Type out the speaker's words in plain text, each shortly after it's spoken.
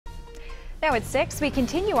Now at 6, we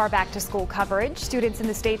continue our back-to-school coverage. Students in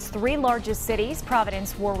the state's 3 largest cities,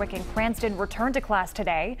 Providence, Warwick, and Cranston, return to class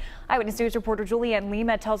today. Eyewitness News reporter Julianne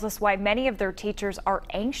Lima tells us why many of their teachers are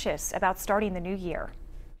anxious about starting the new year.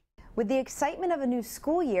 With the excitement of a new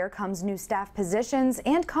school year comes new staff positions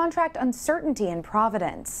and contract uncertainty in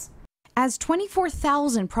Providence. As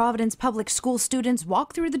 24,000 Providence public school students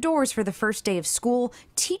walk through the doors for the first day of school,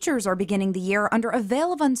 teachers are beginning the year under a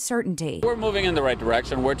veil of uncertainty. We're moving in the right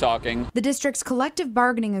direction. We're talking. The district's collective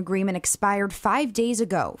bargaining agreement expired 5 days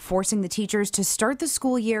ago, forcing the teachers to start the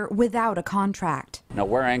school year without a contract. Now,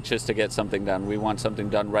 we're anxious to get something done. We want something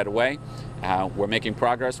done right away. We're making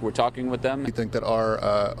progress. We're talking with them. We think that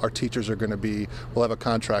our teachers are going to will have a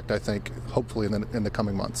contract, I think, hopefully in the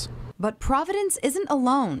coming months. But Providence isn't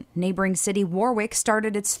alone. Neighboring city Warwick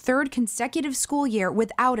started its 3rd consecutive school year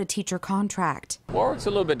without a teacher contract. Warwick's a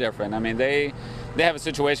little bit different. I mean, they have a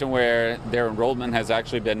situation where their enrollment has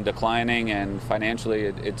actually been declining, and financially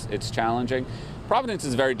it's challenging. Providence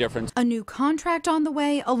is very different. A new contract on the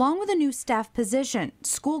way, along with a new staff position.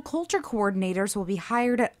 School culture coordinators will be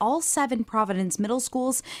hired at all 7 Providence middle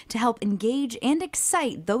schools to help engage and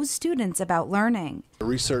excite those students about learning. The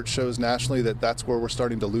research shows nationally that that's where we're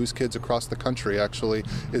starting to lose kids across the country, actually,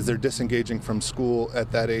 is they're disengaging from school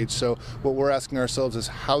at that age. So what we're asking ourselves is,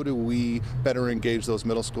 how do we better engage those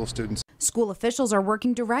middle school students? School officials are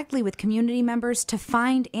working directly with community members to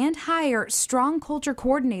find and hire strong culture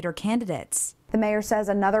coordinator candidates. The mayor says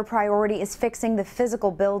another priority is fixing the physical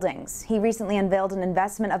buildings. He recently unveiled an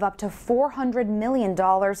investment of up to $400 million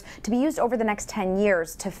to be used over the next 10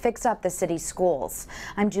 years to fix up the city's schools.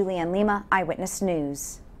 I'm Julianne Lima, Eyewitness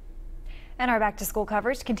News. And our back-to-school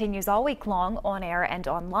coverage continues all week long on air and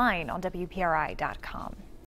online on WPRI.com.